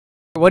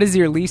What is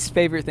your least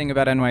favorite thing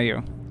about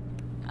NYU?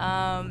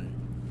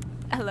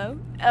 Hello?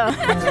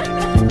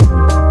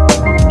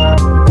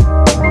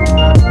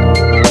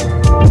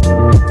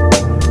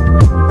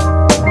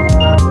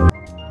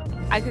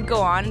 I could go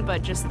on,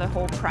 but just the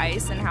whole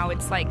price and how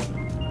it's like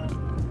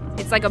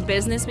a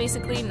business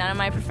basically. None of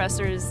my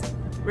professors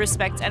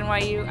respect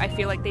NYU. I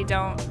feel like they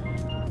don't,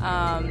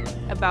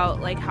 about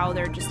like how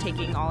they're just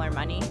taking all our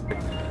money.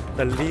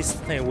 The least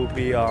thing would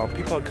be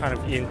people are kind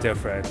of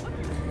indifferent.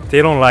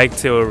 They don't like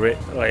to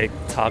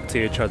talk to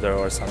each other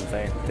or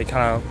something. They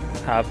kind of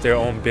have their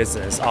own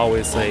business,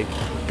 always like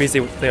busy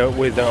with their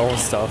own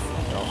stuff.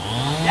 You know?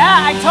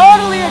 Yeah, I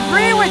totally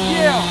agree with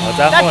you. Well,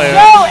 definitely.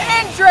 That's so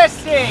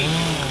interesting.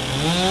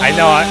 I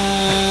know.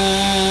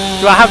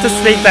 Do I have to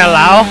speak that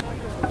loud?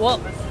 Well,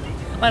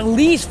 my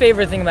least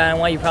favorite thing about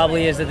NYU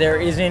probably is that there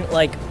isn't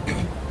like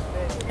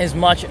as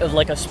much of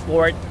like a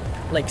sport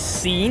like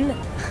scene.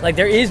 Like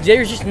there's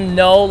just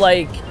no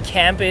like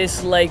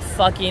campus like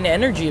fucking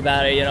energy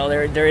about it, you know.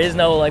 There is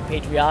no like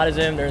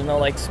patriotism. There's no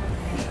like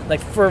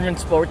fervent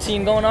sports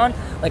scene going on.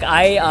 Like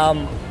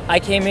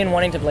I came in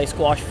wanting to play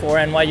squash for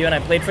NYU, and I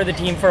played for the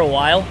team for a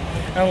while.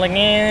 And I'm like,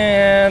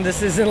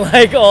 this isn't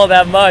like all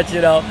that much,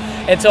 you know.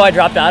 And so I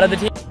dropped out of the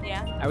team.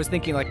 Yeah. I was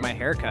thinking like my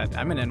haircut.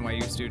 I'm an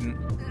NYU student.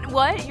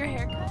 What? Your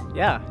haircut?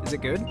 Yeah. Is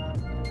it good?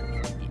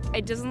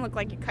 It doesn't look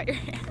like you cut your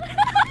hair.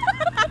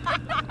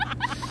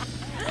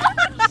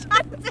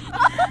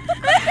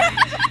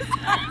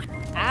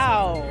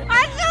 Ow.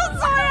 I'm so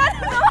sorry.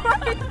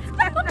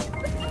 I don't know.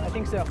 I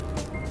think so.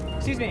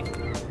 Excuse me.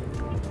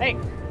 Hey.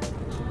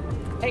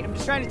 Hey, I'm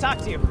just trying to talk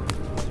to you.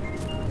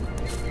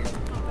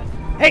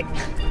 Hey.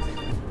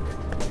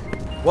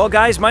 Well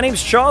guys, my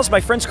name's Charles.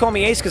 My friends call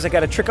me Ace because I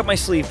got a trick up my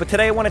sleeve. But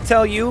today I want to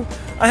tell you,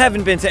 I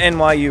haven't been to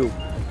NYU.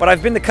 But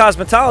I've been to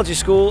cosmetology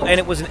school, and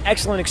it was an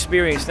excellent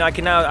experience. Now I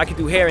can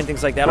do hair and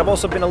things like that. I've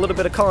also been a little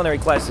bit of culinary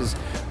classes.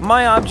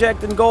 My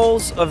object and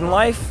goals of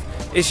life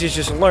is to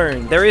just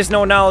learn. There is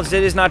no knowledge,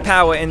 there is not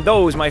power, and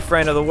those, my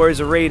friend, are the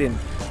words of Raiden.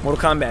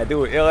 Mortal Kombat,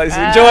 do it. Let's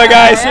enjoy,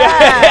 guys.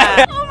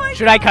 Yeah. Oh my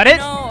Should I cut it?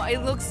 No,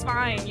 it looks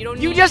fine. You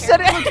don't. You need just said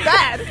it haircut. looked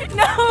bad.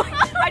 No,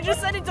 I just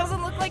said it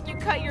doesn't look like you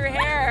cut your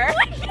hair.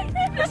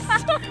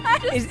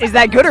 Is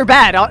that good or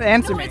bad?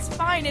 Answer No, me. it's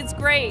fine. It's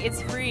great.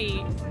 It's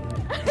free.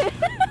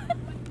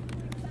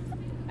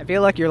 I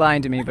feel like you're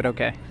lying to me, but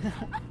okay.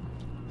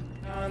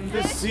 On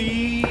the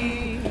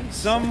sea,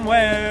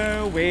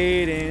 somewhere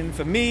waiting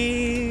for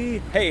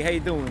me. Hey, how you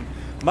doing?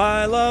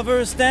 My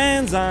lover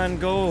stands on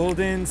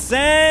golden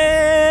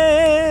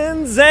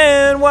sands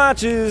and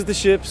watches the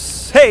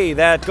ships, hey,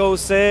 that go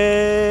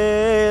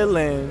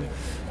sailing.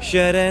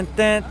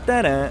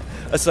 Sha-da-da-da-da.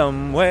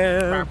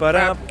 Somewhere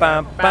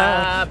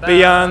ba-da-ba-ba,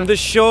 beyond the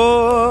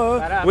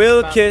shore,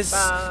 we'll kiss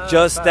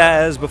just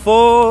as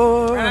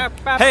before.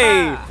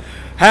 Hey,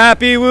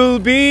 happy we'll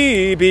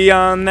be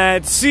beyond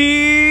that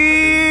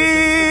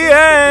sea,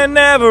 and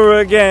never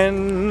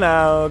again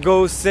I'll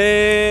go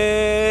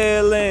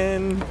sailing.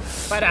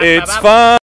 It's fun.